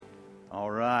All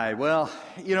right. Well,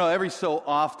 every so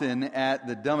often at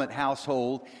the Dummett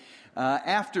household,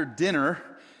 after dinner,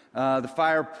 the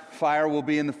fire will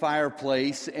be in the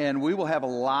fireplace, and we will have a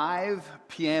live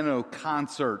piano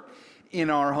concert in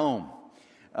our home.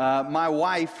 My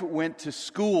wife went to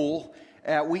school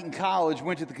at Wheaton College,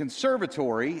 went to the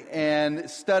conservatory, and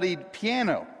studied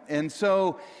piano. And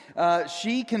so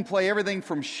she can play everything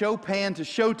from Chopin to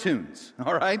show tunes,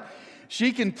 all right?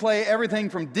 She can play everything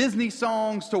from Disney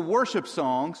songs to worship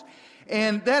songs,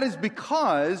 and that is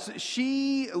because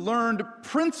she learned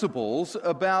principles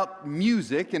about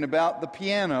music and about the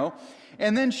piano,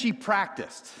 and then she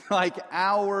practiced, like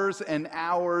hours and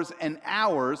hours and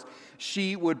hours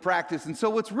she would practice. And so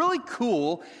what's really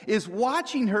cool is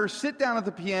watching her sit down at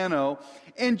the piano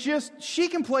and she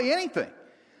can play anything.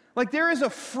 Like, there is a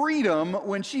freedom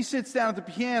when she sits down at the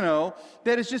piano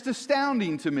that is just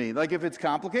astounding to me. Like, if it's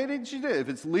complicated, she does. If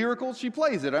it's lyrical, she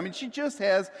plays it. I mean, she just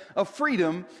has a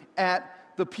freedom at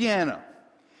the piano.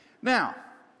 Now,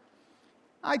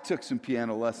 I took some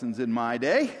piano lessons in my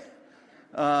day,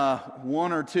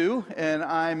 one or two, and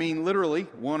I mean literally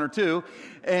one or two.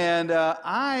 And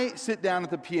I sit down at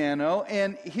the piano,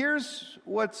 and here's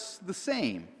what's the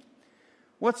same.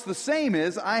 What's the same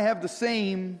is I have the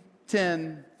same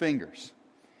 10 fingers.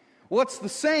 What's the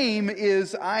same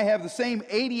is I have the same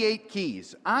 88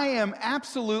 keys. I am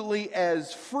absolutely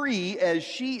as free as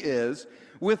she is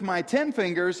with my 10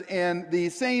 fingers and the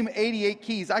same 88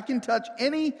 keys. I can touch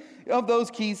any of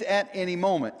those keys at any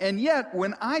moment. And yet,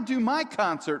 when I do my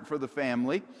concert for the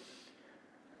family,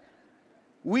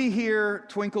 we hear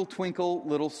Twinkle, Twinkle,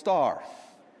 Little Star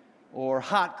or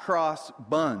Hot Cross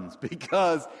Buns,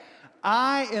 because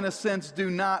I, in a sense, do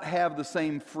not have the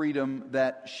same freedom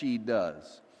that she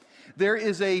does. There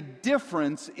is a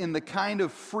difference in the kind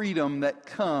of freedom that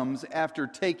comes after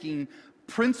taking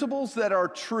principles that are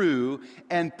true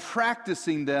and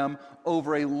practicing them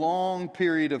over a long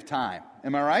period of time.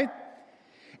 Am I right?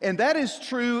 And that is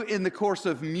true in the course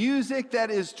of music.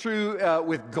 That is true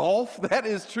with golf. That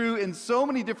is true in so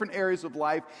many different areas of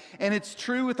life. And it's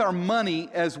true with our money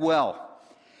as well.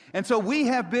 And so we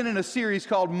have been in a series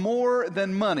called More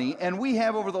Than Money, and we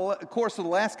have, over the course of the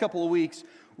last couple of weeks,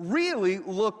 really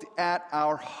looked at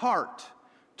our heart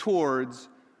towards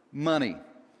money.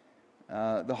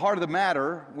 The heart of the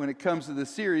matter when it comes to this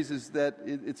series is that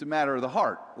it's a matter of the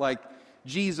heart. Like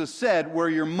Jesus said, where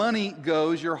your money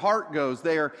goes, your heart goes.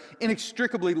 They are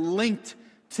inextricably linked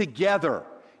together,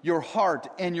 your heart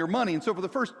and your money. And so for the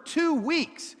first 2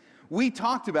 weeks, we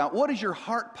talked about what is your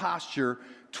heart posture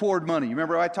toward money. You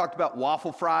remember I talked about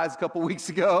waffle fries a couple weeks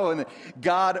ago, and that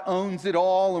God owns it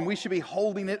all, and we should be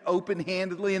holding it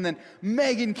open-handedly. And then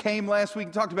Megan came last week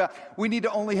and talked about we need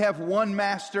to only have one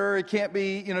master. It can't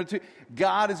be,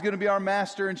 God is going to be our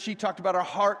master, and she talked about our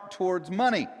heart towards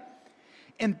money.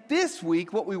 And this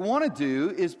week, what we want to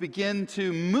do is begin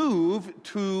to move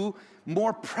to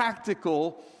more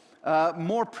practical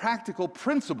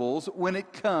principles when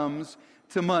it comes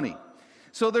to money.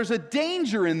 So there's a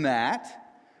danger in that,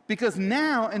 because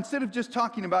now, instead of just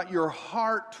talking about your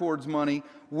heart towards money,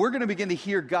 we're going to begin to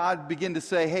hear God begin to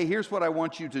say, hey, here's what I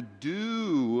want you to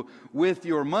do with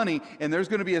your money. And there's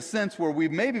going to be a sense where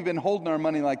we've maybe been holding our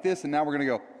money like this, and now we're going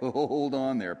to go, hold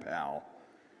on there, pal.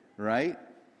 Right?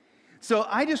 So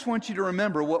I just want you to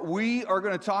remember what we are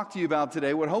going to talk to you about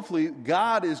today, what hopefully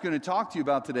God is going to talk to you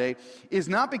about today, is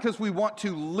not because we want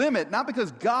to limit, not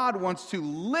because God wants to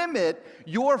limit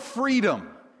your freedom.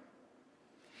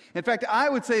 In fact, I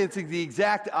would say it's the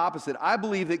exact opposite. I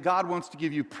believe that God wants to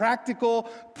give you practical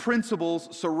principles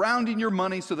surrounding your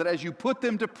money so that as you put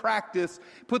them into practice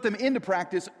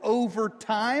over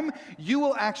time, you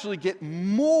will actually get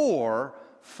more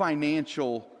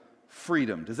financial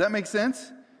freedom. Does that make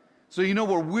sense? So you know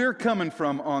where we're coming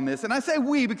from on this. And I say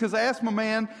we because I asked my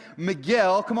man,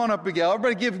 Miguel. Come on up, Miguel.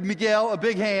 Everybody give Miguel a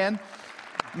big hand.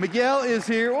 Miguel is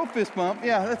here. Oh, fist bump.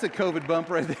 Yeah, that's a COVID bump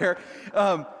right there.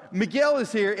 Miguel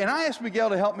is here, and I asked Miguel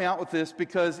to help me out with this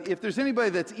because if there's anybody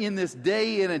that's in this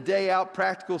day in and day out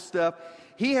practical stuff,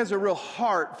 he has a real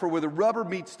heart for where the rubber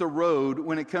meets the road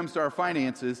when it comes to our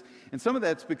finances, and some of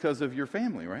that's because of your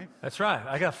family, right? That's right.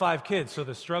 I got 5 kids, so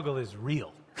the struggle is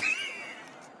real.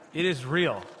 It is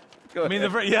real. Go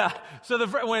ahead. Yeah. So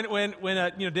when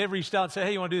Dave reached out and said,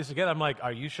 "Hey, you want to do this again?" I'm like,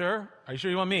 "Are you sure? Are you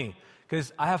sure you want me?"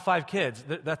 because I have 5 kids.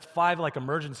 That's 5 like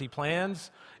emergency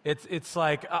plans. It's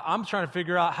like I'm trying to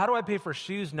figure out how do I pay for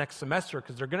shoes next semester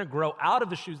because they're going to grow out of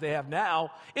the shoes they have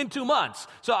now in 2 months.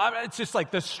 So it's just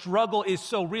like the struggle is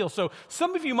so real. So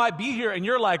some of you might be here and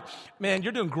you're like, man,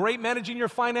 you're doing great managing your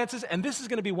finances, and this is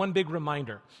going to be one big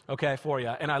reminder, okay, for you.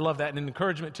 And I love that and an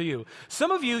encouragement to you.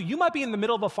 Some of you might be in the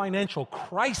middle of a financial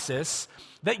crisis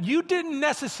that you didn't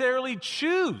necessarily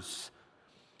choose,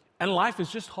 and life is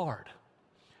just hard.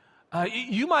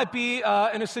 You might be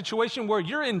in a situation where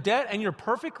you're in debt and you're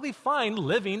perfectly fine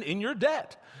living in your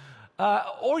debt.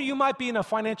 Or you might be in a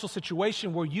financial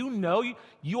situation where you know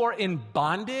you are in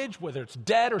bondage, whether it's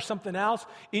debt or something else,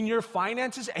 in your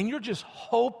finances, and you're just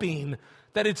hoping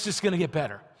that it's just going to get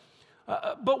better.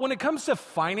 But when it comes to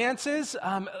finances,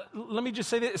 let me just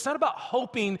say that it's not about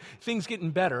hoping things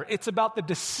getting better. It's about the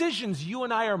decisions you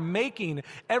and I are making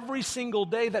every single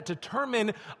day that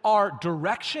determine our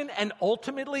direction and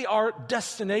ultimately our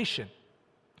destination.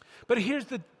 But here's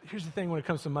the thing when it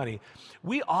comes to money.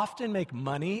 We often make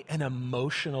money an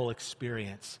emotional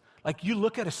experience. Like you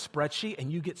look at a spreadsheet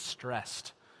and you get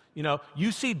stressed. You know,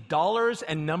 you see dollars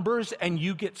and numbers and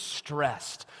you get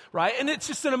stressed, right? And it's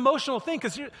just an emotional thing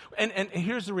because and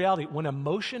here's the reality. When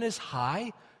emotion is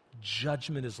high,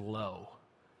 judgment is low.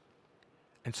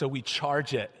 And so we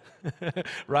charge it,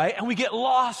 right? And we get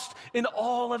lost in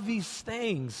all of these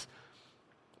things.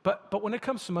 But when it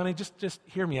comes to money, just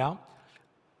hear me out.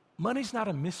 Money's not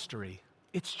a mystery.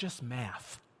 It's just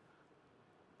math.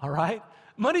 All right?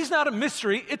 Money's not a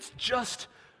mystery. It's just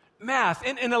math.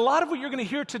 And a lot of what you're going to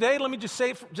hear today, let me just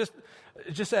say, just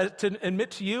to admit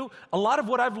to you, a lot of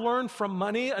what I've learned from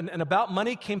money and about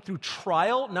money came through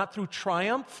trial, not through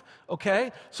triumph,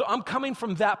 okay? So I'm coming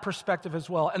from that perspective as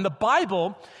well. And the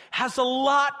Bible has a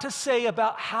lot to say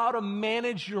about how to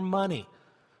manage your money.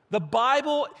 The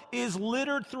Bible is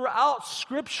littered throughout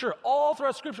Scripture, all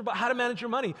throughout Scripture, about how to manage your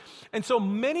money. And so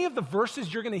many of the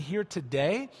verses you're going to hear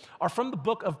today are from the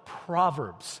book of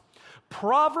Proverbs.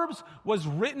 Proverbs was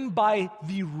written by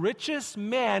the richest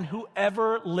man who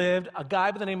ever lived, a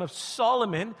guy by the name of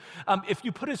Solomon. If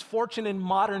you put his fortune in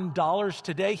modern dollars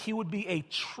today, he would be a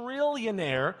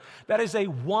trillionaire. That is a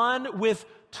 1 with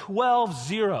 12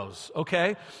 zeros,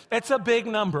 okay? It's a big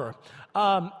number.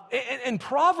 And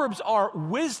Proverbs are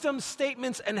wisdom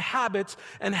statements and habits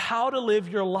and how to live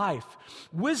your life.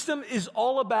 Wisdom is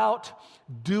all about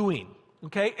doing.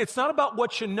 Okay? It's not about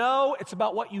what you know, it's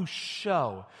about what you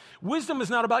show. Wisdom is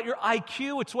not about your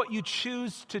IQ, it's what you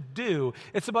choose to do.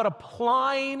 It's about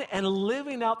applying and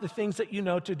living out the things that you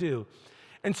know to do.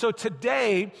 And so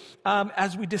today,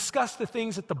 as we discuss the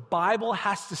things that the Bible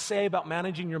has to say about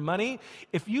managing your money,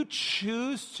 if you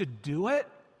choose to do it,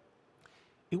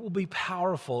 it will be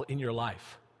powerful in your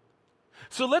life.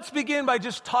 So let's begin by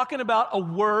just talking about a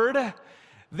word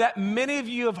that many of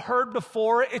you have heard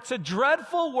before. It's a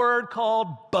dreadful word called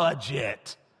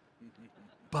budget.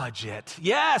 Budget.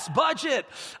 Yes, budget.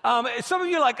 Some of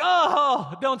you are like,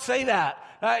 oh, don't say that.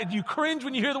 You cringe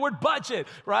when you hear the word budget,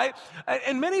 right?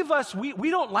 And many of us,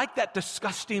 we don't like that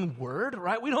disgusting word,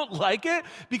 right? We don't like it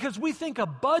because we think a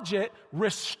budget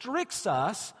restricts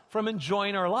us from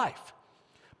enjoying our life.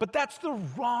 But that's the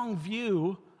wrong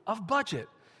view of budget.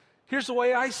 Here's the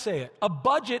way I say it. A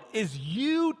budget is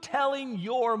you telling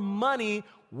your money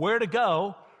where to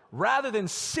go rather than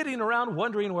sitting around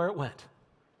wondering where it went.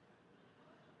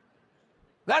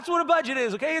 That's what a budget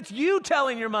is, okay? It's you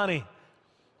telling your money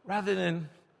rather than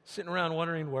sitting around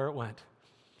wondering where it went.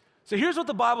 So here's what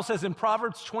the Bible says in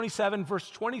Proverbs 27, verse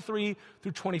 23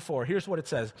 through 24. Here's what it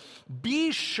says.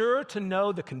 Be sure to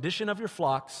know the condition of your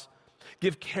flocks.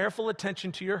 Give careful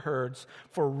attention to your herds,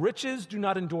 for riches do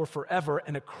not endure forever,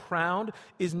 and a crown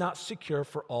is not secure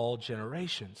for all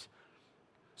generations.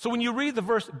 So when you read the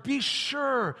verse, be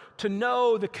sure to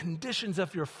know the conditions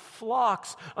of your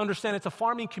flocks. Understand it's a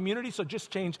farming community, so just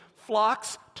change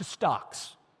flocks to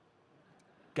stocks.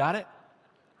 Got it?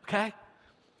 Okay?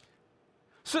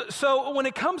 So when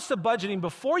it comes to budgeting,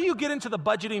 before you get into the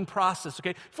budgeting process,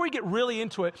 okay, before you get really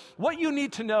into it, what you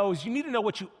need to know is you need to know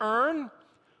what you earn,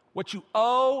 what you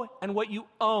owe, and what you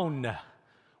own.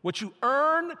 What you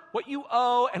earn, what you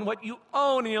owe, and what you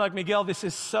own. And you're like, Miguel, this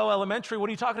is so elementary. What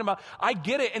are you talking about? I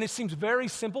get it, and it seems very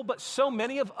simple, but so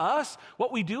many of us,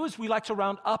 what we do is we like to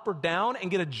round up or down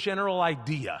and get a general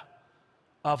idea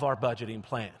of our budgeting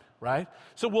plan, right?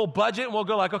 So we'll budget, and we'll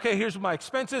go like, okay, here's my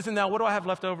expenses, and now what do I have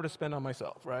left over to spend on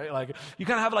myself, right? Like, you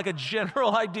kind of have like a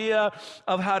general idea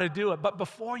of how to do it. But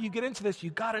before you get into this, you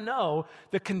got to know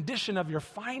the condition of your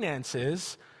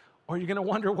finances, or you're going to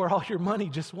wonder where all your money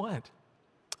just went.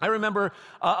 I remember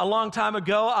a long time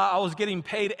ago, I was getting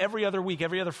paid every other week,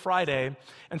 every other Friday,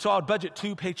 and so I would budget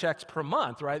 2 paychecks per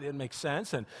month, right? It makes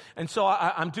sense. And so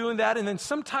I'm doing that, and then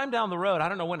sometime down the road, I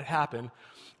don't know when it happened,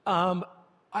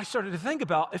 I started to think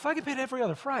about, if I get paid every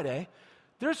other Friday,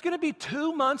 there's going to be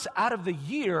 2 months out of the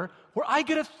year where I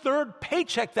get a third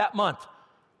paycheck that month.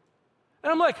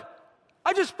 And I'm like,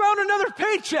 I just found another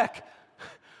paycheck.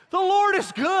 The Lord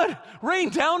is good. Rain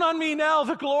down on me now,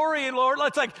 the glory, Lord.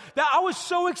 It's like that. I was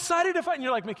so excited to find. And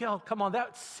you're like, Mikhail, come on,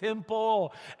 that's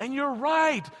simple. And you're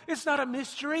right. It's not a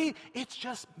mystery. It's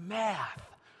just math.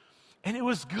 And it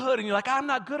was good. And you're like, I'm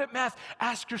not good at math.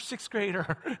 Ask your 6th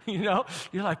grader. You're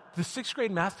like, the 6th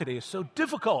grade math today is so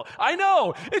difficult. I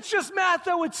know. It's just math,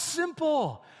 though. It's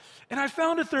simple. And I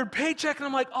found a third paycheck, and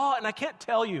I'm like, oh, and I can't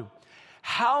tell you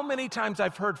how many times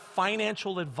I've heard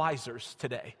financial advisors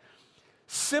today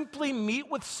simply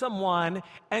meet with someone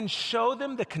and show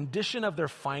them the condition of their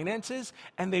finances,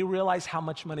 and they realize how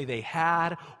much money they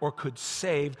had or could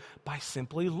save by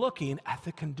simply looking at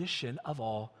the condition of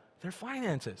all their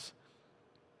finances.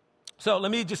 So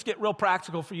let me just get real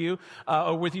practical for you,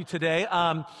 or with you today.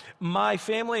 My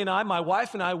family and I, my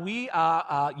wife and I, we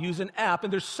use an app,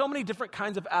 and there's so many different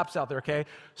kinds of apps out there, okay?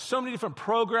 So many different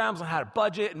programs on how to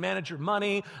budget and manage your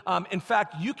money. In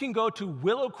fact, you can go to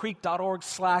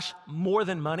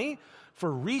willowcreek.org/morethanmoney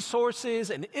for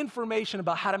resources and information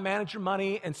about how to manage your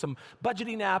money and some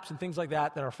budgeting apps and things like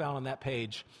that that are found on that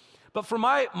page. But for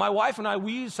my wife and I,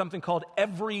 we use something called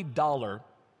Every Dollar.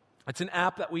 It's an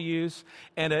app that we use,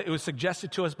 and it was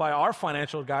suggested to us by our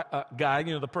financial guy,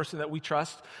 the person that we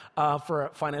trust for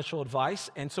financial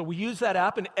advice. And so we use that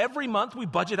app, and every month we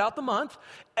budget out the month,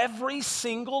 every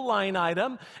single line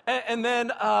item, and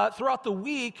then throughout the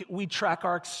week we track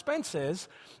our expenses,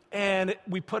 and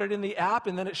we put it in the app,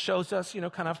 and then it shows us,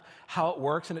 kind of how it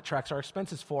works, and it tracks our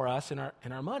expenses for us and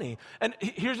our money. And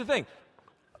here's the thing: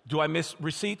 do I miss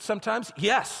receipts sometimes?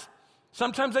 Yes.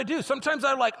 Sometimes I do. Sometimes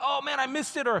I'm like, oh man, I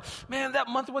missed it, or man, that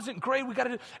month wasn't great. We got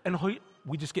to do, and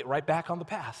we just get right back on the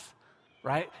path,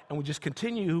 right? And we just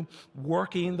continue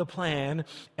working the plan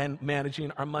and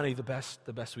managing our money the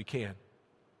best we can.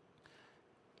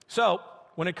 So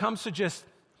when it comes to just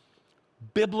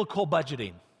biblical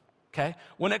budgeting, okay,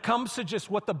 when it comes to just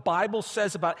what the Bible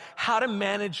says about how to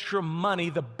manage your money,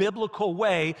 the biblical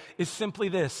way is simply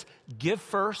this: give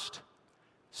first,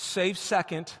 save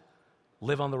second,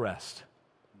 live on the rest.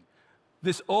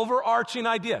 This overarching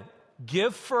idea: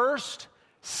 give first,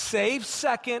 save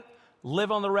second,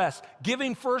 live on the rest.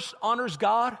 Giving first honors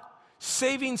God.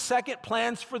 Saving second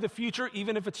plans for the future,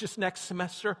 even if it's just next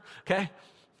semester, okay?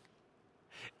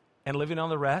 And living on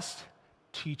the rest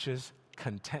teaches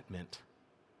contentment.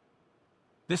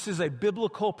 This is a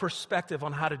biblical perspective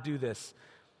on how to do this.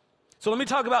 So let me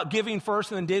talk about giving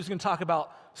first, and then Dave's going to talk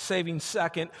about saving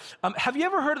second. Have you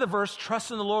ever heard of the verse,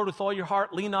 trust in the Lord with all your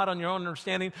heart, lean not on your own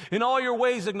understanding, in all your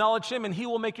ways acknowledge him, and he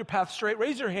will make your path straight?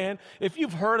 Raise your hand if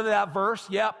you've heard of that verse.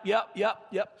 Yep.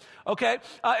 Okay,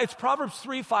 it's Proverbs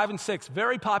 3, 5, and 6.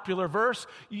 Very popular verse.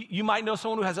 You might know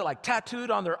someone who has it like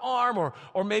tattooed on their arm,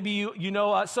 or maybe you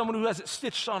know someone who has it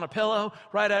stitched on a pillow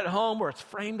right at home, or it's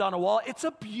framed on a wall. It's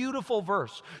a beautiful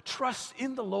verse. Trust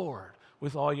in the Lord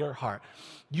with all your heart.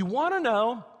 You want to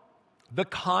know the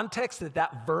context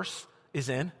that verse is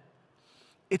in?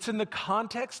 It's in the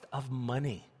context of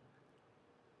money.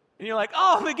 And you're like,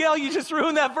 oh, Miguel, you just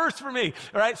ruined that verse for me.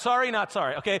 All right, sorry, not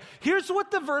sorry. Okay, here's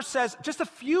what the verse says just a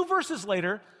few verses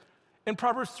later in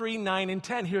Proverbs 3, 9, and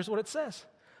 10. Here's what it says: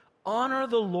 honor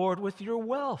the Lord with your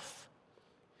wealth,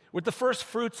 with the first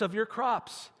fruits of your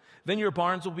crops. Then your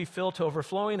barns will be filled to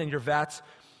overflowing, and your vats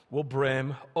will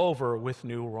brim over with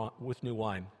new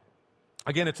wine.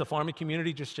 Again, it's a farming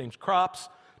community, just change crops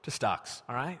to stocks,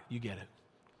 all right? You get it.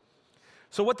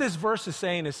 So what this verse is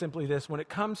saying is simply this: when it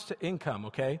comes to income,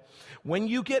 okay, when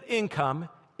you get income,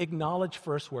 acknowledge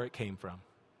first where it came from.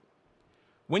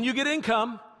 When you get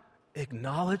income,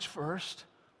 acknowledge first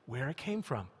where it came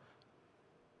from.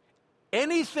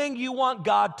 Anything you want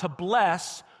God to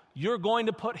bless, you're going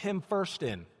to put him first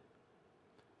in.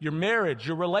 Your marriage,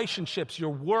 your relationships, your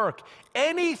work,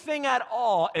 anything at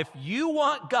all, if you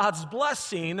want God's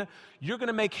blessing, you're going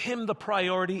to make him the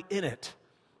priority in it.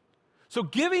 So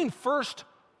giving first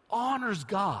honors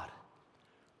God,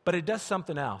 but it does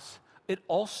something else. It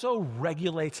also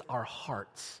regulates our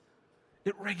hearts.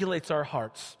 It regulates our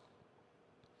hearts,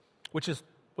 which is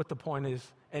what the point is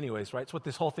anyways, right? It's what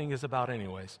this whole thing is about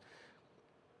anyways.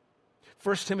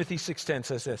 1 Timothy 6:10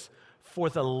 says this: for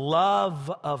the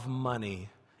love of money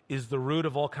is the root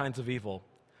of all kinds of evil.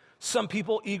 Some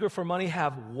people eager for money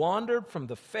have wandered from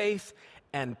the faith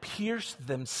and pierced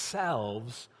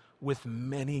themselves with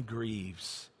many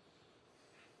griefs.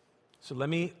 So let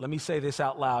me say this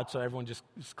out loud so everyone just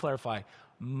clarify.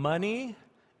 Money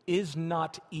is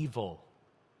not evil.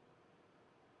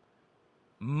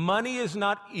 Money is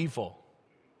not evil.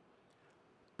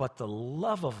 But the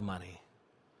love of money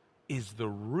is the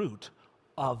root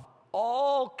of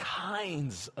all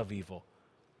kinds of evil.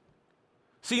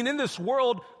 See, and in this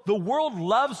world, the world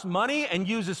loves money and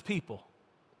uses people.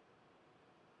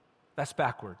 That's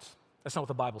backwards. That's not what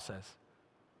the Bible says.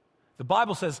 The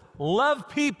Bible says, love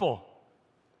people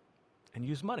and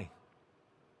use money.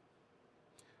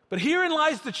 But herein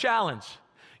lies the challenge.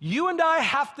 You and I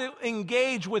have to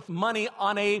engage with money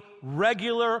on a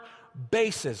regular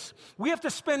basis. We have to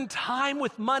spend time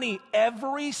with money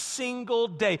every single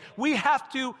day. We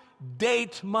have to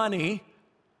date money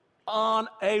on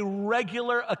a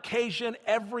regular occasion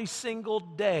every single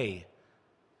day.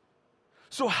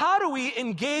 So how do we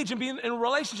engage and be in a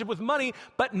relationship with money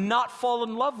but not fall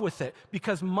in love with it?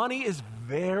 Because money is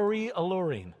very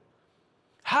alluring.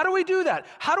 How do we do that?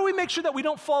 How do we make sure that we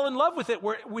don't fall in love with it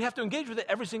where we have to engage with it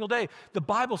every single day? The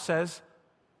Bible says,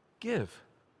 give.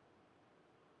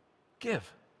 Give.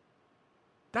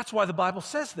 That's why the Bible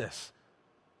says this.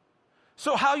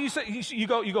 So how you say, you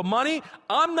go, money,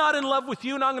 I'm not in love with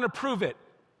you and I'm going to prove it.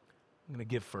 I'm going to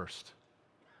give first.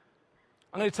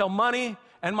 I'm going to tell money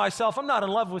and myself, I'm not in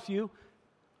love with you.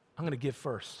 I'm going to give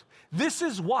first. This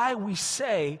is why we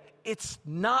say it's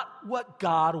not what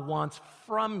God wants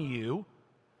from you.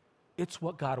 It's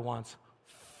what God wants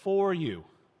for you.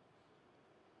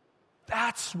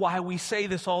 That's why we say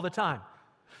this all the time.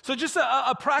 So just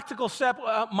a practical step,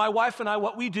 my wife and I,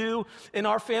 what we do in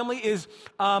our family is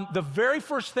the very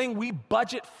first thing we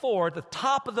budget for, at the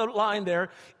top of the line there,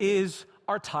 is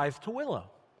our tithe to Willow.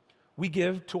 We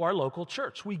give to our local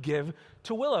church. We give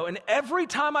to Willow. And every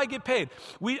time I get paid,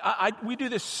 we do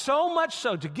this so much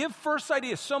so, to give First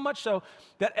Idea so much so,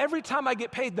 that every time I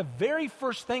get paid, the very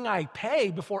first thing I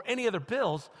pay before any other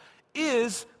bills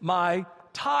is my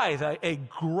tithe, a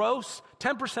gross,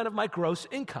 10% of my gross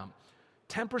income.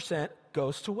 10%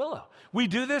 goes to Willow. We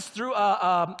do this through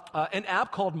an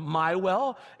app called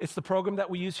MyWell. It's the program that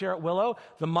we use here at Willow.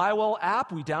 The MyWell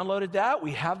app, we downloaded that,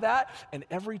 we have that, and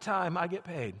every time I get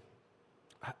paid,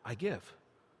 I give.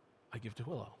 I give to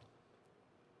Willow.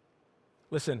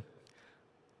 Listen,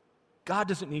 God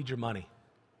doesn't need your money.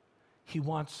 He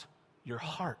wants your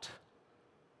heart.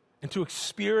 And to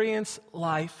experience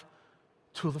life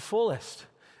to the fullest.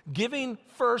 Giving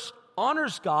first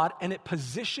honors God, and it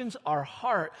positions our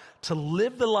heart to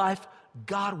live the life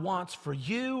God wants for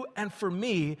you and for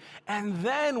me, and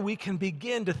then we can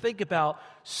begin to think about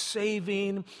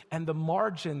saving and the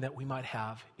margin that we might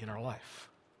have in our life.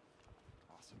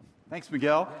 Awesome. Thanks,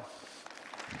 Miguel.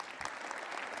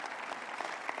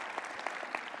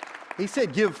 He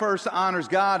said, give first honors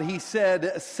God. He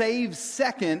said, save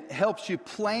second helps you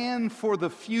plan for the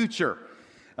future.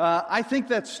 I think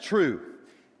that's true.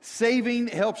 Saving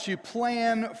helps you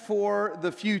plan for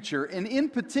the future, and in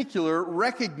particular,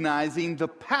 recognizing the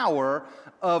power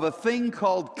of a thing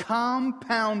called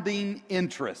compounding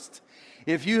interest.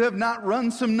 If you have not run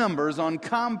some numbers on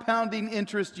compounding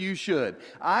interest, you should.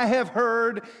 I have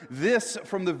heard this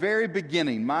from the very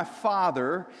beginning. My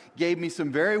father gave me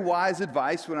some very wise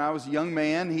advice when I was a young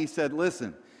man. He said,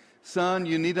 listen, son,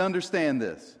 you need to understand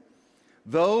this.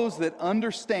 Those that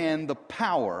understand the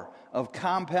power of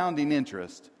compounding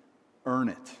interest earn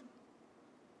it.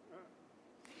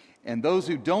 And those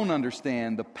who don't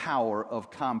understand the power of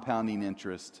compounding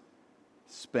interest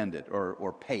spend it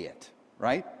or pay it,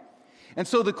 right? And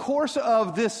so the course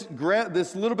of this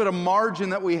little bit of margin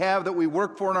that we have that we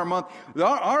work for in our month,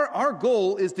 our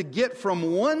goal is to get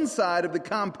from one side of the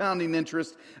compounding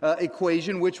interest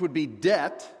equation, which would be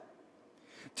debt,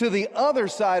 to the other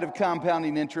side of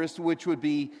compounding interest, which would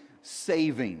be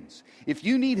savings. If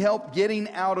you need help getting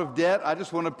out of debt, I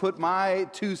just want to put my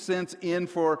 2 cents in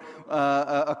for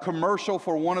a commercial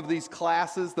for one of these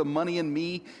classes, the Money and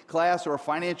Me class or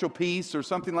Financial Peace or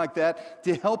something like that,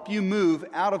 to help you move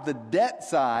out of the debt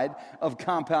side of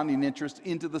compounding interest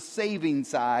into the saving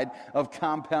side of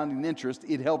compounding interest.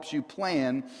 It helps you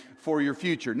plan for your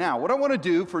future. Now, what I want to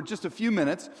do for just a few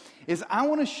minutes is I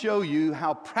want to show you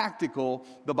how practical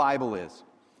the Bible is.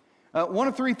 One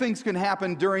of three things can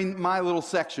happen during my little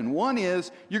section. One is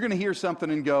you're going to hear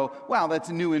something and go, wow, that's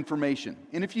new information.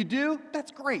 And if you do, that's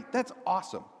great. That's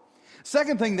awesome.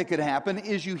 Second thing that could happen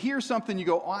is you hear something, you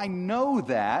go, oh, I know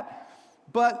that,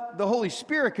 but the Holy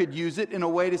Spirit could use it in a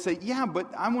way to say, yeah,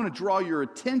 but I want to draw your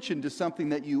attention to something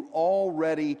that you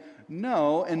already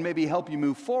know and maybe help you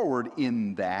move forward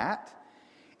in that.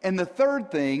 And the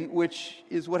third thing, which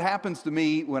is what happens to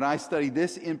me when I study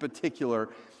this in particular,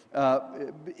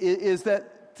 is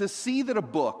that to see that a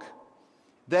book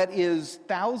that is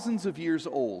thousands of years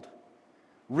old,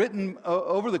 written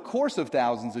over the course of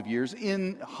thousands of years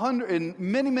in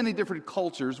many, many different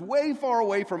cultures, way far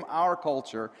away from our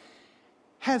culture,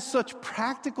 has such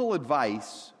practical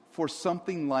advice for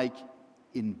something like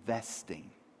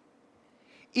investing.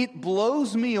 It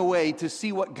blows me away to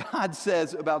see what God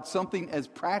says about something as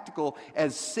practical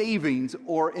as savings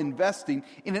or investing,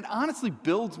 and it honestly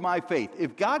builds my faith.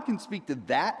 If God can speak to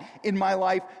that in my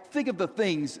life, think of the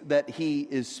things that He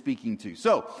is speaking to.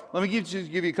 So, let me give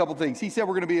you a couple things. He said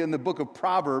we're going to be in the book of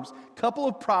Proverbs, a couple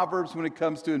of Proverbs when it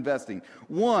comes to investing.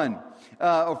 One,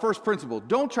 first principle,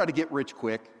 don't try to get rich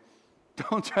quick.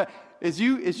 Don't try, as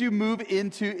you move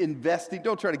into investing,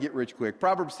 don't try to get rich quick.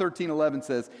 Proverbs 13:11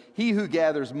 says, "He who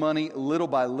gathers money little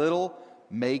by little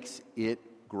makes it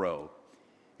grow."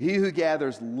 He who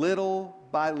gathers little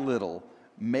by little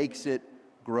makes it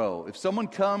grow. If someone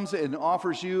comes and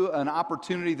offers you an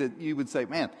opportunity that you would say,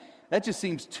 "Man, that just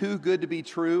seems too good to be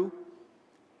true,"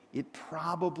 it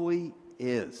probably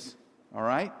is. All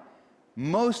right?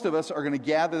 Most of us are going to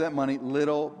gather that money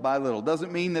little by little.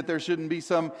 Doesn't mean that there shouldn't be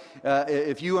some,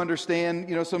 if you understand,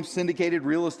 some syndicated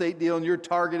real estate deal and your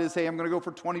target is, hey, I'm going to go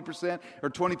for 20% or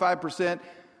 25%.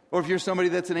 Or if you're somebody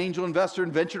that's an angel investor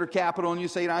in venture capital and you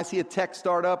say, I see a tech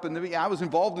startup and I was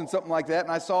involved in something like that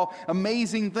and I saw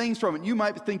amazing things from it. You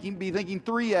might be thinking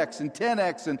 3x and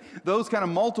 10x and those kind of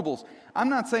multiples. I'm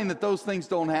not saying that those things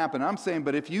don't happen. I'm saying,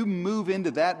 but if you move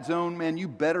into that zone, man, you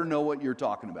better know what you're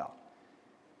talking about.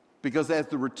 Because as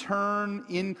the return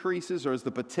increases, or as the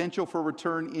potential for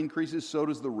return increases, so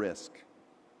does the risk.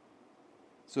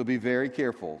 So be very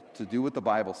careful to do what the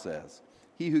Bible says.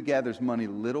 He who gathers money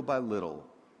little by little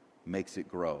makes it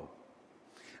grow.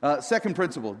 Second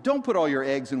principle, don't put all your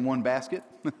eggs in one basket.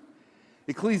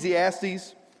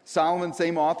 Ecclesiastes, Solomon,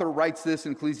 same author, writes this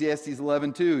in Ecclesiastes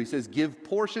 11:2. He says, "Give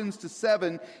portions to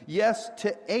 7, yes,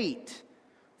 to 8,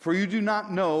 for you do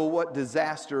not know what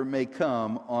disaster may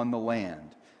come on the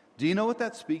land." Do you know what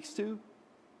that speaks to?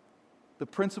 The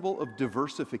principle of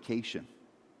diversification.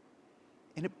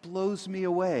 And it blows me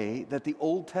away that the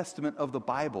Old Testament of the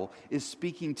Bible is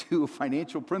speaking to a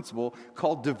financial principle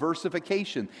called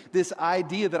diversification. This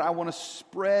idea that I want to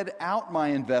spread out my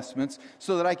investments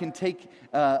so that I can take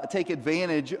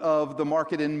advantage of the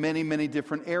market in many, many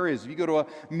different areas. If you go to a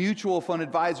mutual fund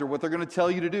advisor, what they're going to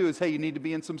tell you to do is, hey, you need to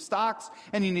be in some stocks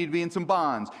and you need to be in some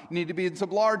bonds. You need to be in some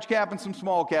large cap and some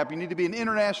small cap. You need to be in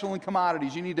international and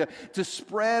commodities. You need to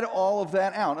spread all of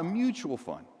that out. A mutual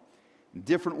fund.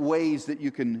 Different ways that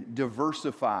you can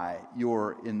diversify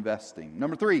your investing.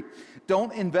 Number 3,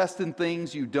 don't invest in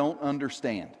things you don't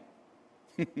understand.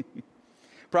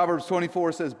 Proverbs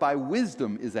 24 says, "By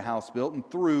wisdom is a house built, and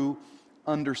through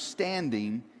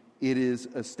understanding it is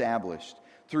established.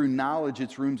 Through knowledge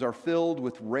its rooms are filled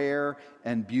with rare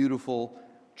and beautiful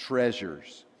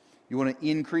treasures." You want to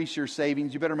increase your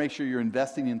savings, you better make sure you're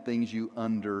investing in things you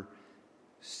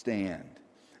understand.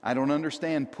 I don't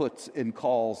understand puts and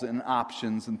calls and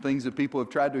options and things that people have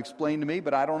tried to explain to me,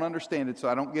 but I don't understand it, so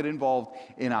I don't get involved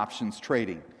in options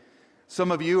trading.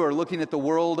 Some of you are looking at the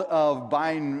world of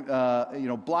buying,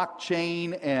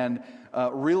 blockchain and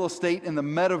real estate in the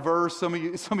metaverse. Some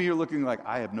of you are looking like,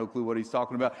 I have no clue what he's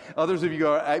talking about. Others of you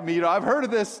go, I've heard of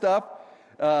this stuff,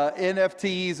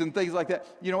 NFTs and things like that.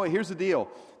 You know what? Here's the deal.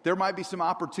 There might be some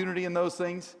opportunity in those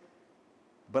things,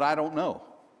 but I don't know,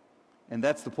 and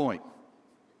that's the point.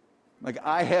 Like,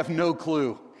 I have no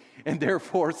clue. And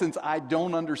therefore, since I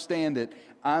don't understand it,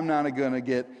 I'm not going to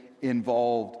get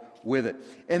involved with it.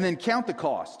 And then count the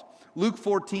cost. Luke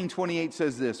 14:28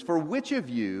 says this, "For which of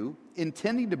you,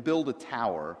 intending to build a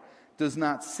tower, does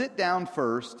not sit down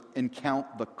first and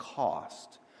count the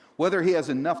cost, whether he has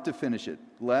enough to finish it,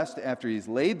 lest after he's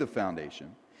laid the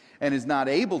foundation and is not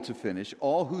able to finish,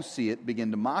 all who see it begin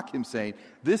to mock him, saying,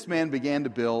 'This man began to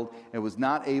build and was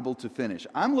not able to finish.'"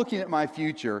 I'm looking at my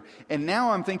future, and now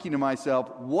I'm thinking to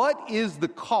myself, what is the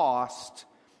cost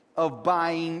of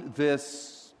buying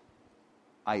this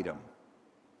item?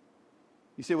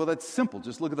 You say, well, that's simple.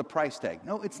 Just look at the price tag.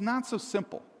 No, it's not so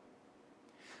simple.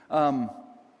 If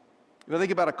I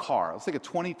think about a car, let's take a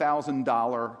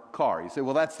 $20,000 car. You say,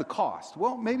 well, that's the cost.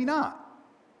 Well, maybe not.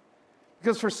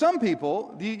 Because for some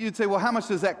people, you'd say, well, how much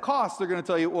does that cost? They're going to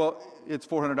tell you, well, it's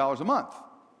 $400 a month.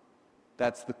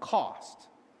 That's the cost.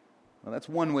 Well, that's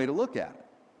one way to look at it.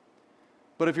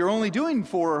 But if you're only doing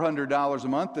 $400 a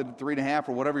month at 3.5%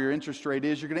 or whatever your interest rate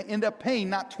is, you're going to end up paying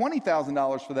not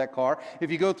 $20,000 for that car.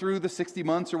 If you go through the 60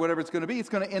 months or whatever it's going to be, it's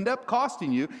going to end up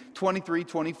costing you $23,000,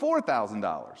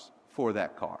 $24,000 for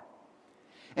that car.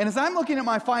 And as I'm looking at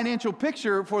my financial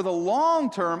picture for the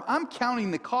long term, I'm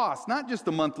counting the cost, not just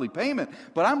the monthly payment,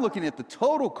 but I'm looking at the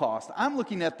total cost. I'm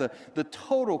looking at the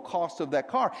total cost of that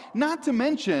car. Not to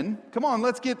mention, come on,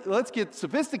 let's get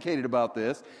sophisticated about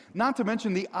this, not to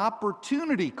mention the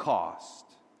opportunity cost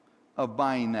of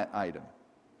buying that item.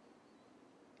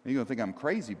 You're going to think I'm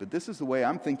crazy, but this is the way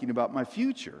I'm thinking about my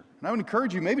future. And I would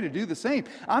encourage you maybe to do the same.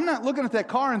 I'm not looking at that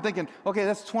car and thinking, okay,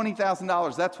 that's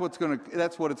 $20,000. That's what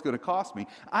it's going to cost me.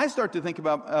 I start to think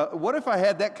about, what if I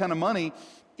had that kind of money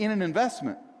in an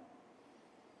investment?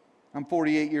 I'm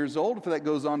 48 years old. If that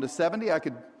goes on to 70, at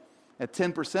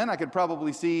 10%, I could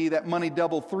probably see that money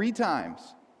double 3 times.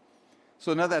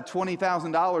 So now that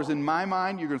 $20,000 in my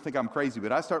mind, you're going to think I'm crazy,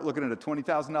 but I start looking at a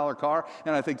 $20,000 car,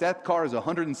 and I think that car is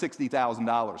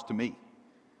 $160,000 to me.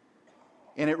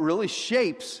 And it really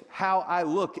shapes how I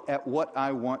look at what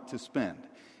I want to spend.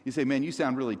 You say, man, you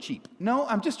sound really cheap. No,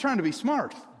 I'm just trying to be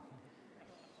smart.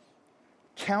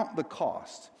 Count the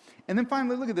cost. And then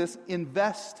finally, look at this,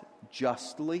 invest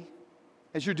justly.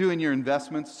 As you're doing your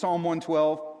investments, Psalm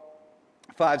 112,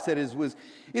 5 said,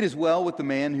 it is well with the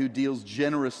man who deals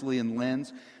generously and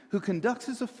lends, who conducts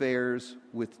his affairs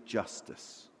with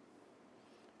justice.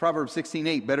 Proverbs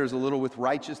 16:8, better is a little with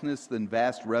righteousness than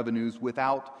vast revenues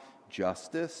without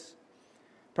justice.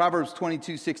 Proverbs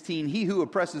 22:16, he who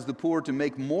oppresses the poor to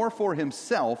make more for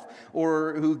himself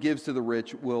or who gives to the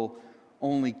rich will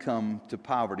only come to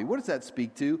poverty. What does that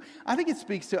speak to? I think it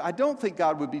speaks to, I don't think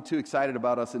God would be too excited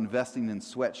about us investing in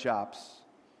sweatshops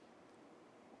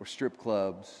or strip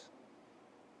clubs,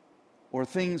 or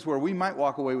things where we might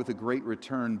walk away with a great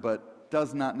return, but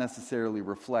does not necessarily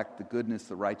reflect the goodness,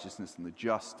 the righteousness, and the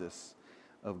justice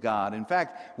of God. In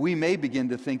fact, we may begin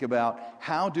to think about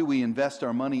how do we invest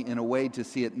our money in a way to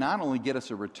see it not only get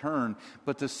us a return,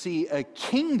 but to see a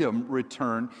kingdom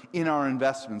return in our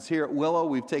investments. Here at Willow,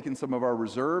 we've taken some of our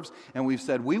reserves and we've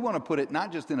said we want to put it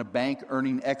not just in a bank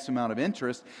earning X amount of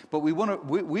interest, but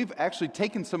we've actually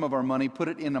taken some of our money, put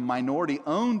it in a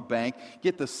minority-owned bank,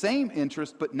 get the same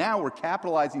interest, but now we're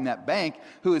capitalizing that bank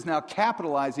who is now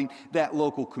capitalizing that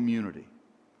local community.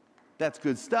 That's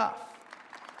good stuff.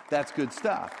 That's good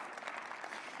stuff.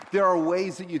 There are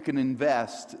ways that you can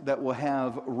invest that will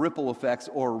have ripple effects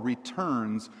or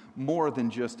returns more than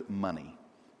just money.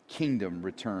 Kingdom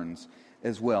returns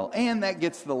as well. And that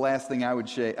gets to the last thing I would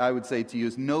say to you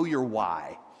is know your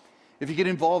why. If you get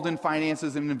involved in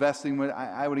finances and investing,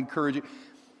 I would encourage you,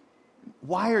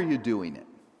 why are you doing it?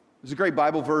 There's a great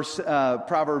Bible verse,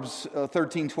 Proverbs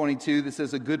 13:22, that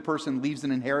says a good person leaves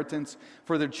an inheritance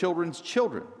for their children's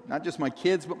children. Not just my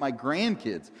kids, but my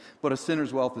grandkids. But a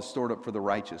sinner's wealth is stored up for the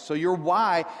righteous. So your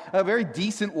why, a very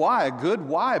decent why, a good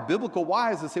why, a biblical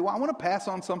why, is to say, well, I want to pass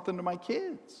on something to my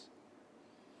kids.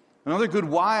 Another good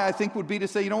why, I think, would be to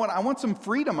say, you know what, I want some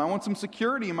freedom. I want some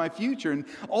security in my future. And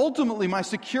ultimately, my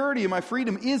security and my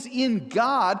freedom is in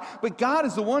God. But God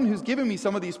is the one who's given me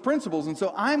some of these principles. And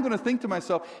so I'm going to think to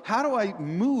myself, how do I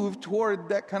move toward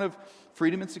that kind of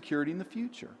freedom and security in the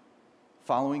future?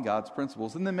 Following God's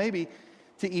principles. And then maybe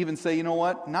to even say, you know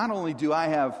what, not only do I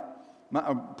have,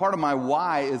 part of my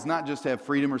why is not just to have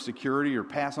freedom or security or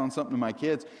pass on something to my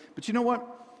kids. But you know what?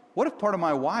 What if part of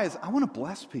my why is I want to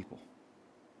bless people?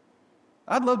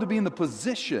 I'd love to be in the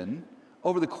position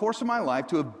over the course of my life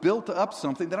to have built up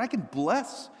something that I can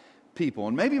bless people.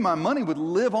 And maybe my money would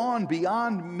live on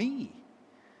beyond me.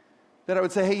 That I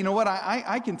would say, hey, you know what?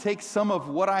 I can take some of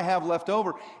what I have left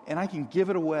over and I can give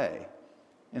it away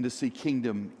and to see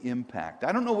kingdom impact.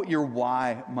 I don't know what your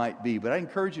why might be, but I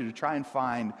encourage you to try and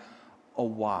find a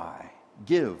why.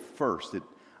 Give first. It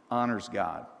honors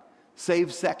God.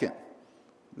 Save second.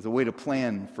 Is a way to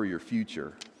plan for your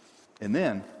future. And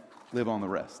then live on the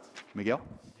rest. Miguel?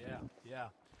 Yeah.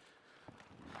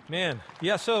 Man,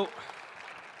 yeah, so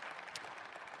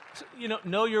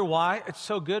know your why. It's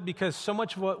so good because so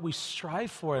much of what we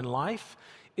strive for in life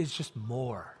is just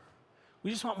more.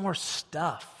 We just want more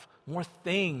stuff, more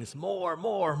things, more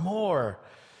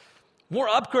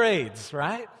upgrades,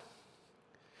 right?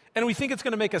 And we think it's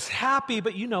going to make us happy,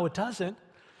 but it doesn't.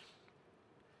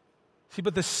 See,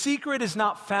 but the secret is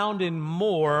not found in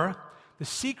more. The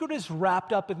secret is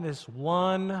wrapped up in this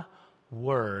one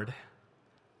word,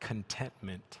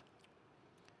 contentment.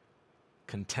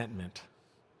 Contentment.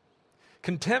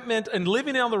 Contentment and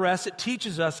living on the rest, it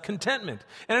teaches us contentment.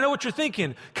 And I know what you're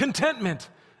thinking. Contentment,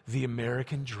 the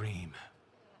American dream.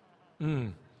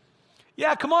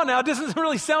 Yeah, come on now. It doesn't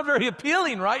really sound very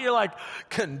appealing, right? You're like,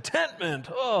 contentment.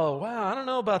 Oh, wow, I don't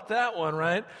know about that one,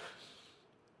 right?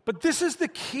 But this is the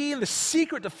key and the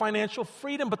secret to financial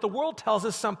freedom. But the world tells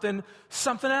us something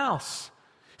else.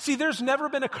 See, there's never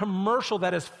been a commercial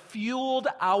that has fueled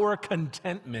our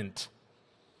contentment.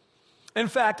 In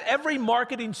fact, every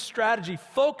marketing strategy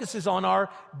focuses on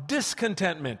our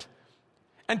discontentment.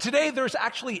 And today there's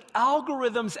actually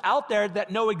algorithms out there that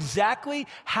know exactly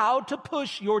how to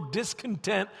push your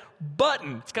discontent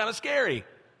button. It's kind of scary.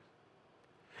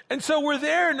 And so we're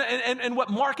there, and what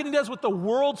marketing does, what the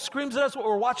world screams at us, what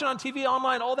we're watching on TV,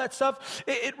 online, all that stuff,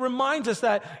 it reminds us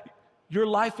that your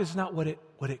life is not what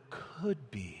it could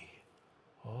be.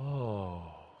 Oh.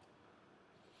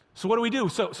 So what do we do?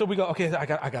 So we go, okay, I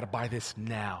got to buy this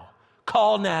now.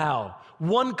 Call now.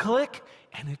 One click,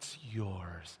 and it's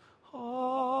yours.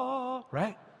 Oh,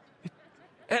 right?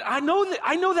 And I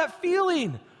know that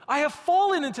feeling. I have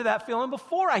fallen into that feeling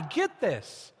before. I get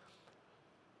this.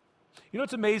 You know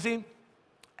what's amazing?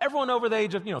 Everyone over the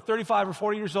age of 35 or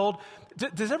 40 years old,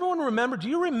 does everyone remember? Do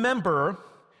you remember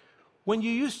when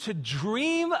you used to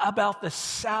dream about the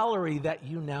salary that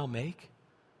you now make?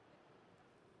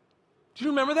 Do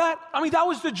you remember that? I mean, that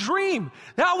was the dream.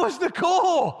 That was the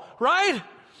goal, right?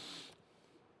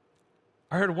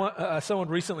 I heard someone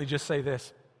recently just say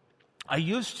this. I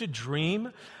used to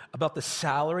dream about the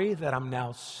salary that I'm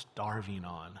now starving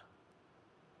on.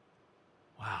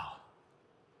 Wow.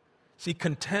 See,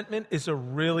 contentment is a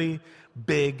really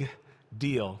big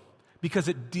deal because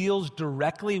it deals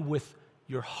directly with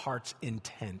your heart's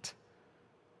intent.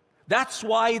 That's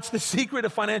why it's the secret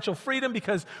of financial freedom,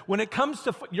 because when it comes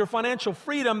to your financial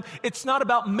freedom, it's not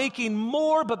about making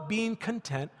more, but being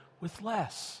content with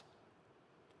less.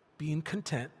 Being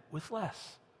content with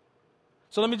less.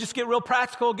 So let me just get real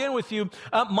practical again with you.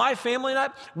 My family and I,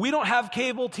 we don't have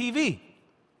cable TV.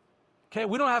 Okay,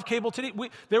 we don't have cable TV.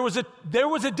 There was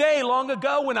a day long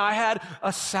ago when I had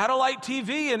a satellite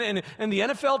TV and the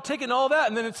NFL ticket and all that,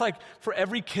 and then it's like for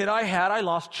every kid I had, I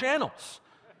lost channels.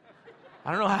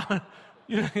 I don't know how.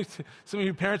 Some of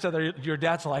your parents out there, your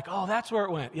dads are like, oh, that's where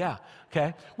it went. Yeah,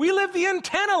 okay. We live the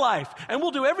antenna life, and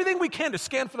we'll do everything we can to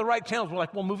scan for the right channels. We're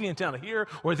like, we'll move the antenna here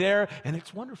or there, and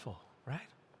it's wonderful, right?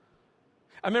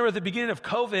 I remember at the beginning of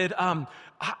COVID,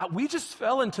 we just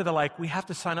fell into we have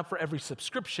to sign up for every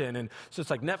subscription. And so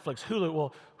it's like Netflix, Hulu.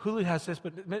 Well, Hulu has this,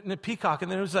 but Peacock.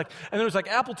 And then it was like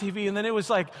Apple TV. And then it was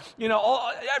like,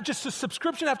 just a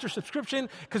subscription after subscription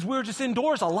because we were just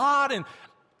indoors a lot.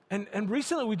 And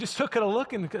recently we just took a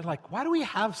look and like, why do we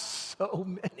have so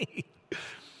many?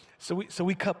 So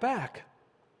we cut back.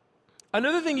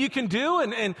 Another thing you can do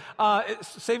and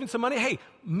saving some money, hey,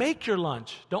 make your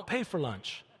lunch. Don't pay for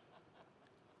lunch.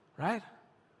 Right?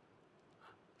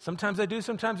 Sometimes I do,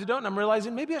 sometimes I don't, and I'm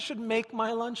realizing maybe I should make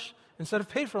my lunch instead of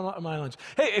pay for my lunch.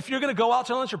 Hey, if you're going to go out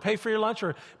to lunch or pay for your lunch,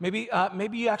 or maybe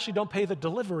you actually don't pay the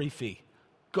delivery fee.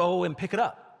 Go and pick it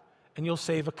up, and you'll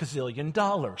save $1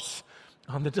 gazillion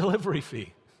on the delivery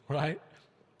fee, right?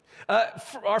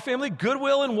 For our family,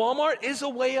 Goodwill and Walmart is a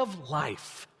way of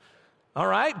life, all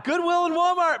right? Goodwill and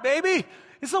Walmart, baby,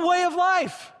 it's a way of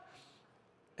life.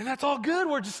 And that's all good.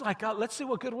 We're just like, let's see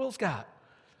what Goodwill's got.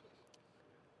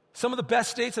 Some of the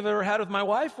best dates I've ever had with my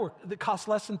wife that cost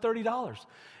less than $30.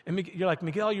 And you're like,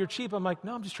 Miguel, you're cheap. I'm like,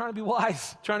 no, I'm just trying to be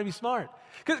wise, trying to be smart.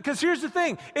 Because here's the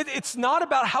thing. It's not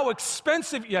about how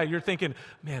expensive. Yeah, you're thinking,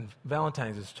 man,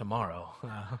 Valentine's is tomorrow.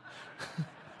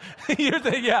 You're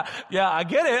thinking, yeah, I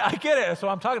get it. That's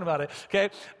what I'm talking about it, okay?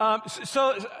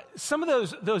 So some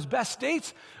of those best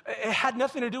dates, it had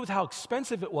nothing to do with how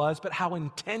expensive it was, but how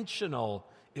intentional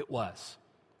it was.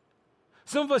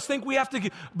 Some of us think we have to,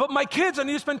 but my kids, I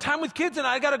need to spend time with kids, and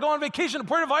I got to go on vacation to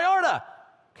Puerto Vallarta.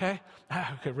 Okay,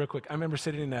 real quick. I remember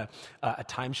sitting in a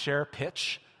timeshare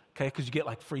pitch, okay, because you get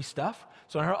like free stuff.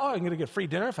 So I heard, I'm going to get free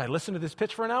dinner if I listen to this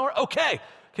pitch for an hour. Okay,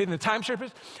 in the timeshare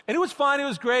pitch. And it was fun. It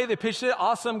was great. They pitched it.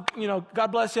 Awesome. God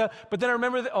bless you. But then I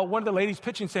remember one of the ladies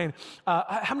pitching saying,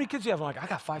 how many kids do you have? I'm like, I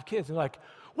got 5 kids. And they're like,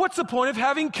 what's the point of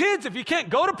having kids if you can't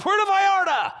go to Puerto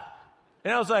Vallarta?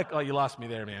 And I was like, oh, you lost me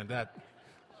there, man.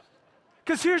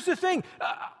 Because here's the thing,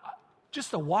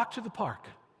 just a walk to the park.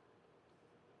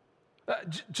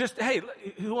 Hey,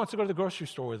 who wants to go to the grocery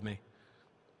store with me?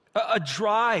 A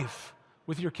drive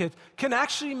with your kids can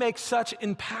actually make such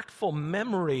impactful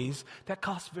memories that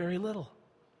cost very little.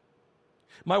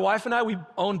 My wife and I, we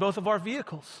own both of our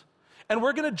vehicles. And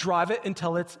we're going to drive it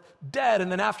until it's dead.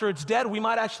 And then after it's dead, we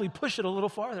might actually push it a little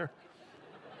farther.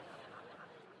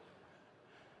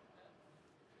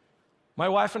 My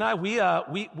wife and I, we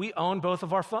own both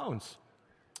of our phones.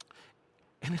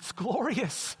 And it's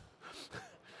glorious.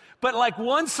 But like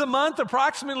once a month,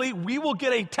 approximately, we will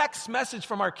get a text message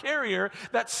from our carrier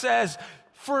that says,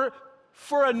 for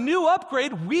a new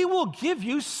upgrade, we will give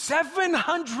you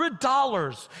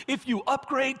 $700 if you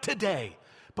upgrade today.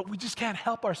 but we just can't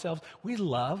help ourselves. We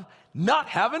love not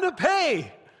having to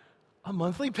pay a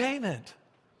monthly payment.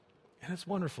 And it's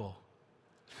wonderful.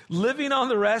 Living on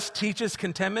the rest teaches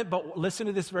contentment, but listen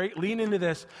to this, lean into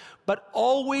this, but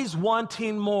always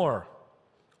wanting more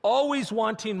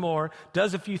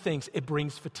does a few things. It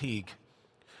brings fatigue.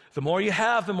 The more you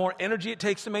have, the more energy it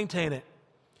takes to maintain it.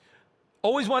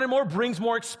 Always wanting more brings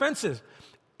more expenses.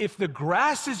 If the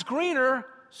grass is greener,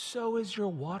 so is your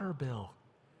water bill.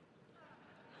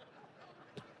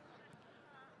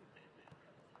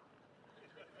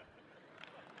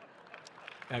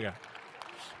 There you go.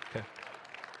 Okay.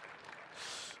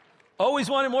 Always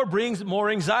wanting more brings more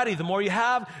anxiety. The more you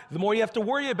have, the more you have to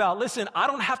worry about. Listen, I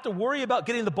don't have to worry about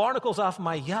getting the barnacles off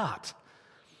my yacht.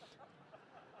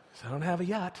 So I don't have a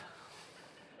yacht.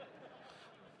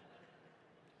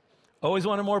 Always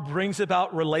wanting more brings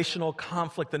about relational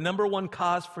conflict. The number one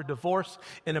cause for divorce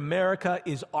in America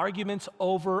is arguments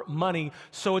over money.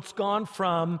 So it's gone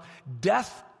from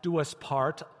death do us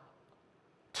part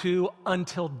to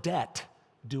until debt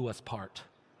do us part.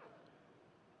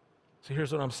 So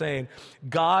here's what I'm saying.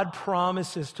 God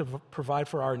promises to provide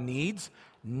for our needs,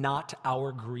 not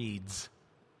our greeds.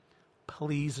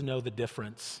 Please know the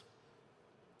difference.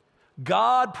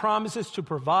 God promises to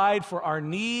provide for our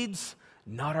needs,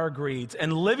 not our greeds.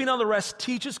 And living on the rest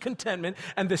teaches contentment,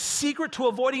 and the secret to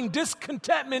avoiding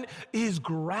discontentment is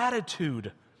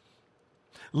gratitude.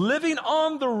 Living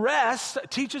on the rest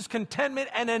teaches contentment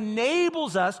and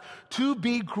enables us to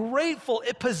be grateful.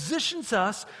 It positions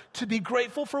us to be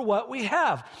grateful for what we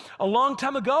have. A long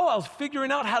time ago, I was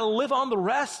figuring out how to live on the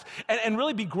rest and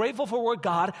really be grateful for what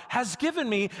God has given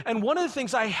me. And one of the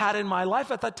things I had in my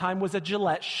life at that time was a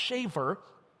Gillette shaver.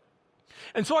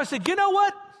 And so I said, you know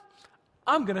what?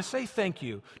 I'm going to say thank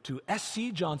you to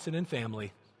S.C. Johnson and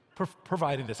Family.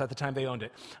 Provided this. At the time they owned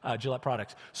it, Gillette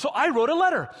Products. So I wrote a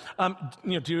letter,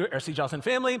 to R.C. Johnson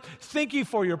Family. Thank you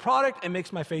for your product. It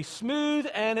makes my face smooth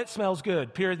and it smells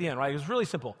good. Period. The end. Right? It was really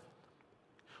simple.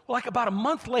 Well, like about a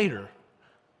month later,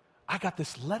 I got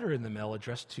this letter in the mail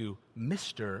addressed to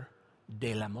Mr.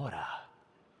 De La Mora.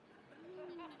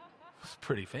 It's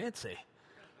pretty fancy.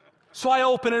 So I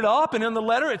open it up, and in the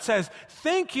letter it says,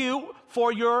 "Thank you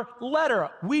for your letter.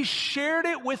 We shared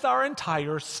it with our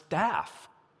entire staff."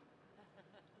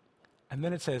 And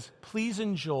then it says, "Please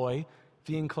enjoy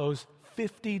the enclosed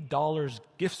 $50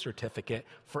 gift certificate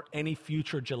for any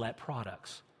future Gillette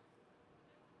products."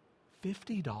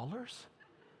 $50?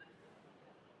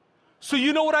 So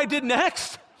you know what I did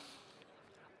next?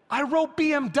 I wrote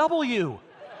BMW.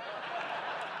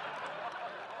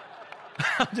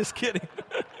 I'm just kidding.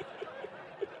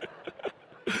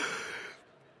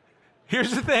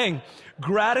 Here's the thing.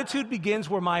 Gratitude begins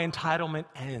where my entitlement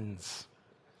ends.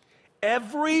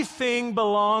 Everything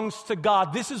belongs to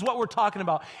God. This is what we're talking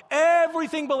about.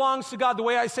 Everything belongs to God. The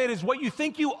way I say it is what you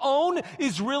think you own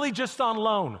is really just on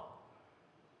loan.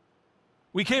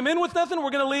 We came in with nothing, we're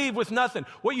going to leave with nothing.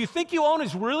 What you think you own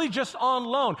is really just on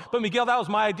loan. But Miguel, that was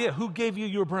my idea. Who gave you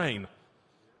your brain?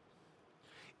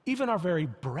 Even our very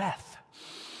breath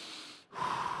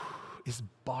is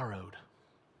borrowed.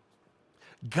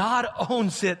 God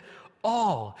owns it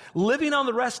all. Living on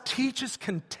the rest teaches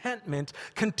contentment.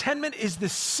 Contentment is the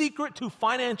secret to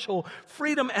financial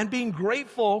freedom, and being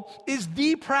grateful is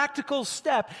the practical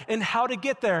step in how to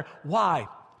get there. Why?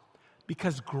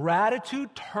 Because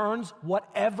gratitude turns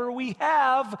whatever we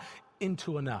have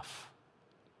into enough.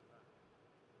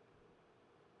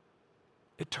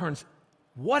 It turns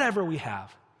whatever we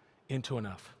have into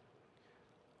enough.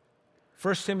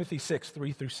 1 Timothy 6,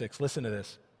 3-6. Listen to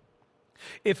this.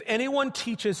 If anyone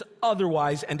teaches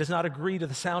otherwise and does not agree to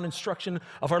the sound instruction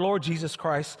of our Lord Jesus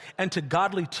Christ and to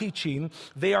godly teaching,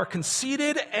 they are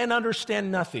conceited and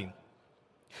understand nothing.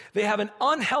 They have an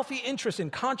unhealthy interest in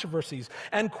controversies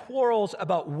and quarrels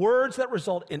about words that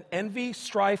result in envy,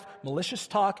 strife, malicious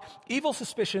talk, evil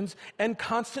suspicions, and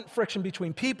constant friction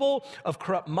between people of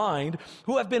corrupt mind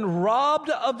who have been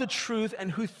robbed of the truth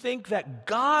and who think that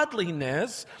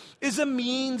godliness is a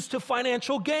means to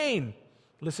financial gain.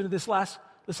 Listen to this last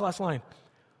line.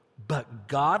 But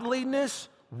godliness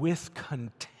with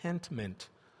contentment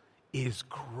is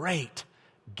great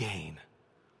gain.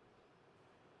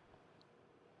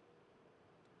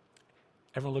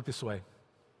 Everyone look this way.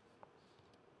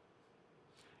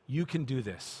 You can do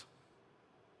this.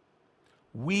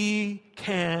 We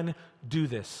can do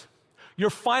this.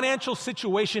 Your financial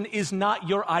situation is not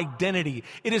your identity.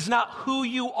 It is not who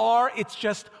you are. It's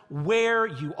just where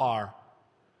you are.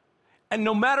 And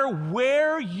no matter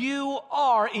where you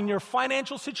are in your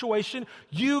financial situation,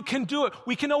 you can do it.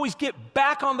 We can always get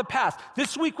back on the path.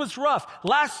 This week was rough.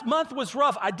 Last month was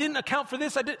rough. I didn't account for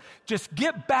this. Just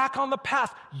get back on the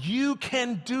path. You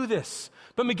can do this.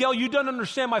 But Miguel, you don't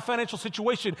understand my financial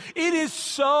situation. It is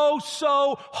so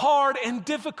hard and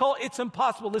difficult. It's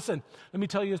impossible. Listen, let me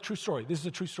tell you a true story. This is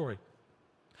a true story.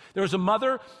 There was a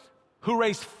mother who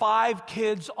raised 5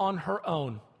 kids on her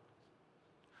own.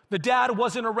 The dad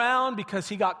wasn't around because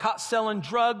he got caught selling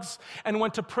drugs and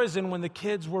went to prison when the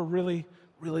kids were really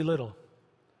little.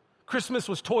 Christmas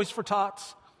was Toys for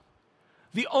Tots.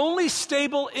 The only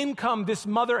stable income this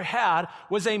mother had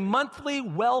was a monthly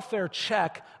welfare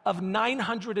check of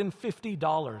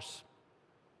 $950.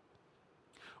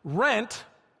 Rent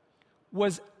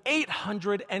was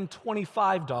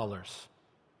 $825.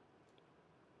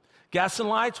 Gas and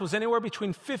lights was anywhere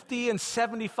between $50 and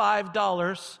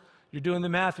 $75. You're doing the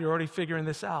math, you're already figuring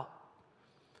this out.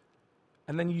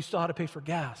 And then you still had to pay for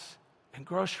gas and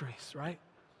groceries, right?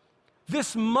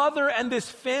 This mother and this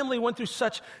family went through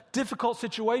such difficult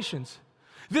situations.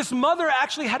 This mother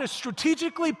actually had to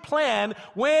strategically plan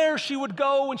where she would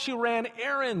go when she ran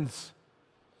errands.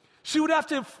 She would have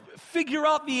to figure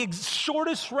out the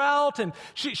shortest route, and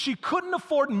she couldn't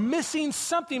afford missing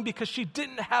something because she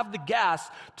didn't have the gas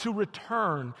to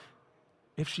return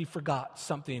if she forgot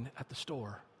something at the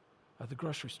store. At the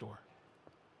grocery store.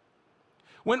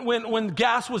 When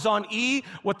gas was on E,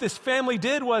 what this family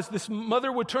did was this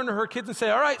mother would turn to her kids and say,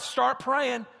 all right, start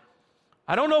praying.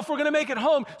 I don't know if we're going to make it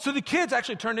home. So the kids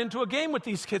actually turned into a game with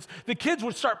these kids. The kids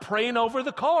would start praying over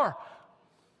the car.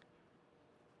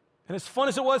 And as fun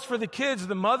as it was for the kids,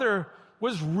 the mother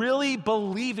was really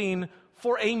believing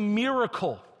for a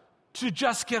miracle to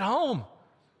just get home.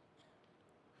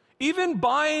 Even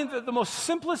buying the most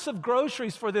simplest of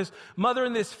groceries for this mother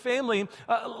and this family,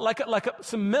 like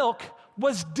some milk,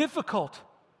 was difficult.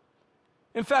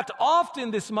 In fact,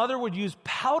 often this mother would use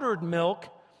powdered milk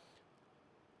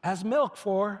as milk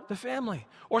for the family.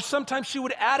 Or sometimes she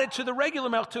would add it to the regular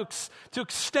milk to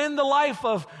extend the life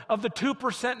of the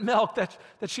 2% milk that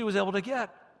she was able to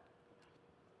get.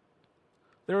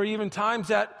 There were even times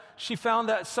that she found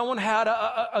that someone had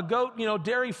a goat,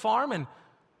 dairy farm, and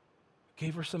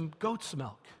gave her some goat's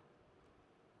milk.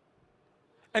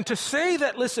 And to say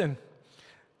that, listen,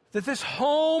 that this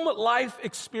home life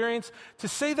experience, to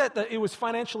say that it was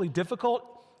financially difficult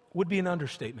would be an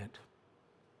understatement.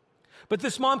 But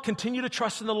this mom continued to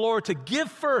trust in the Lord, to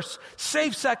give first,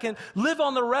 save second, live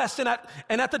on the rest. And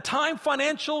at the time,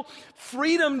 financial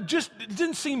freedom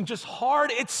didn't seem just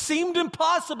hard. It seemed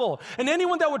impossible. And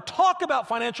anyone that would talk about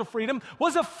financial freedom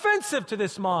was offensive to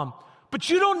this mom. But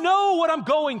you don't know what I'm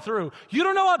going through. You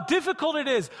don't know how difficult it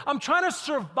is. I'm trying to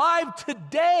survive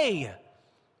today.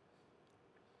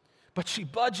 But she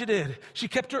budgeted. She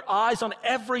kept her eyes on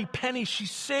every penny. She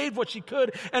saved what she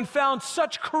could and found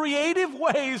such creative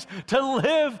ways to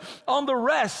live on the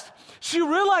rest. She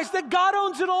realized that God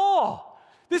owns it all.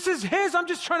 This is His. I'm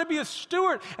just trying to be a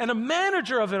steward and a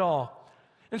manager of it all.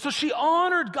 And so she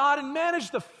honored God and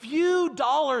managed the few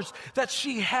dollars that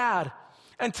she had.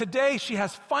 And today she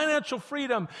has financial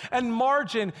freedom and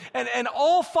margin, and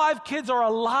all 5 kids are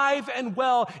alive and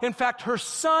well. In fact, her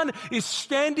son is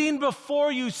standing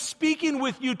before you, speaking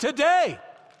with you today.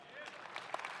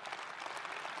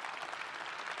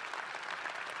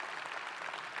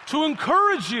 To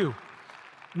encourage you,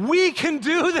 we can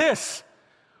do this.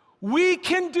 We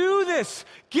can do this.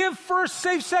 Give first,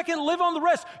 save second, live on the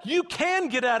rest. You can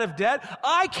get out of debt.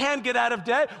 I can get out of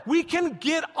debt. We can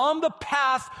get on the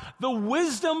path, the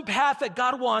wisdom path that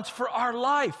God wants for our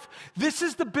life. This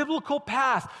is the biblical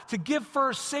path, to give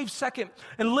first, save second,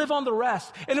 and live on the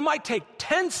rest. And it might take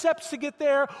 10 steps to get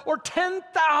there or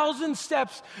 10,000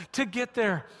 steps to get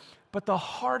there. But the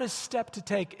hardest step to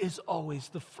take is always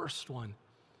the first one.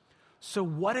 So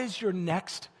what is your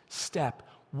next step?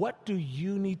 What do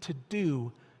you need to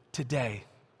do today?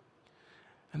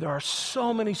 And there are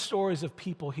so many stories of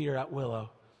people here at Willow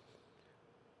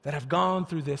that have gone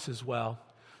through this as well.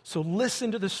 So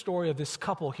listen to the story of this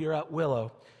couple here at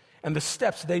Willow and the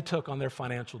steps they took on their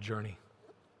financial journey.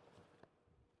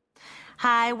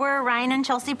 Hi, we're Ryan and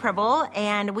Chelsea Pribble,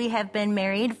 and we have been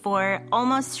married for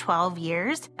almost 12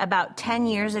 years. About 10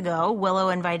 years ago, Willow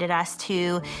invited us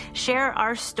to share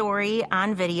our story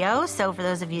on video. So for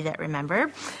those of you that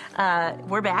remember,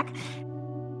 we're back.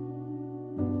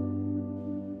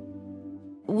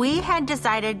 We had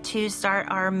decided to start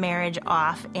our marriage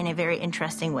off in a very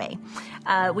interesting way.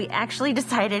 We actually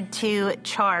decided to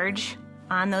charge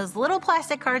on those little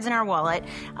plastic cards in our wallet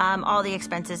all the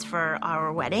expenses for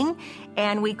our wedding.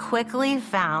 And we quickly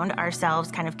found ourselves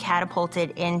kind of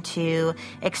catapulted into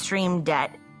extreme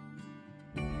debt.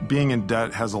 Being in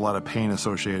debt has a lot of pain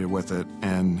associated with it,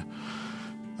 and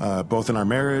both in our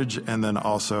marriage and then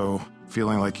also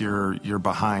feeling like you're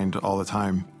behind all the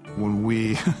time. When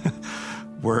we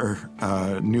were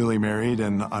newly married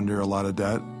and under a lot of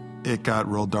debt, it got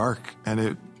real dark, and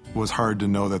it was hard to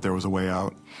know that there was a way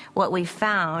out. What we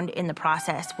found in the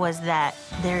process was that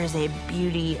there's a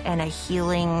beauty and a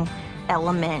healing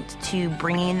element to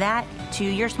bringing that to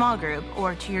your small group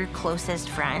or to your closest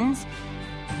friends.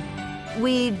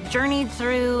 We journeyed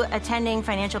through attending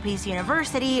Financial Peace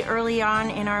University early on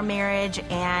in our marriage,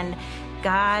 and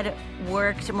God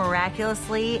worked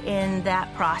miraculously in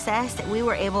that process. We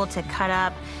were able to cut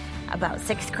up about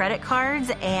 6 credit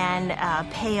cards and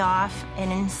pay off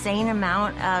an insane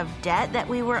amount of debt that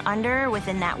we were under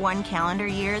within that one calendar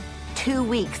year. 2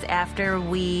 weeks after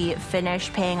we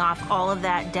finished paying off all of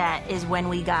that debt is when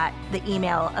we got the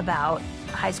email about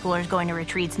high schoolers going to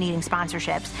retreats needing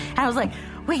sponsorships. And I was like,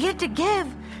 we get to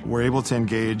give. We're able to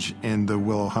engage in the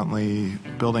Willow Huntley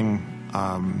building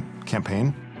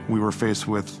campaign. We were faced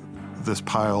with this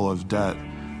pile of debt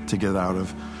to get out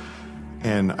of.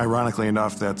 And ironically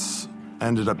enough, that's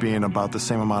ended up being about the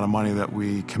same amount of money that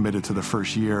we committed to the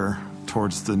first year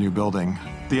towards the new building.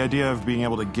 The idea of being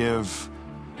able to give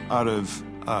out of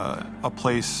a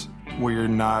place where you're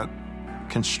not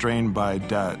constrained by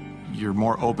debt, you're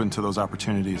more open to those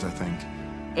opportunities, I think.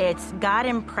 It's God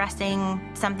impressing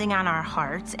something on our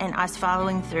hearts and us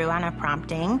following through on a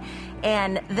prompting.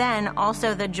 And then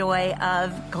also the joy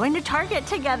of going to Target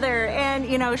together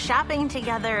and, shopping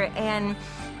together and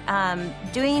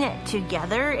doing it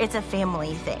together. It's a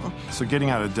family thing. So getting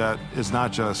out of debt is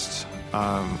not just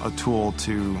a tool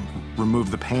to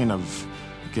remove the pain of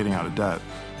getting out of debt,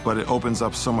 but it opens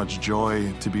up so much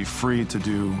joy to be free to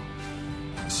do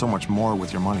so much more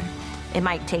with your money. It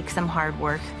might take some hard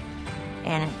work,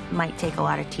 and it might take a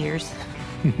lot of tears.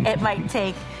 It might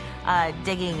take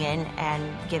digging in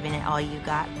and giving it all you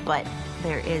got, but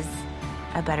there is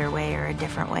a better way or a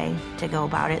different way to go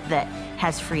about it that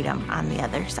has freedom on the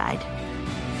other side.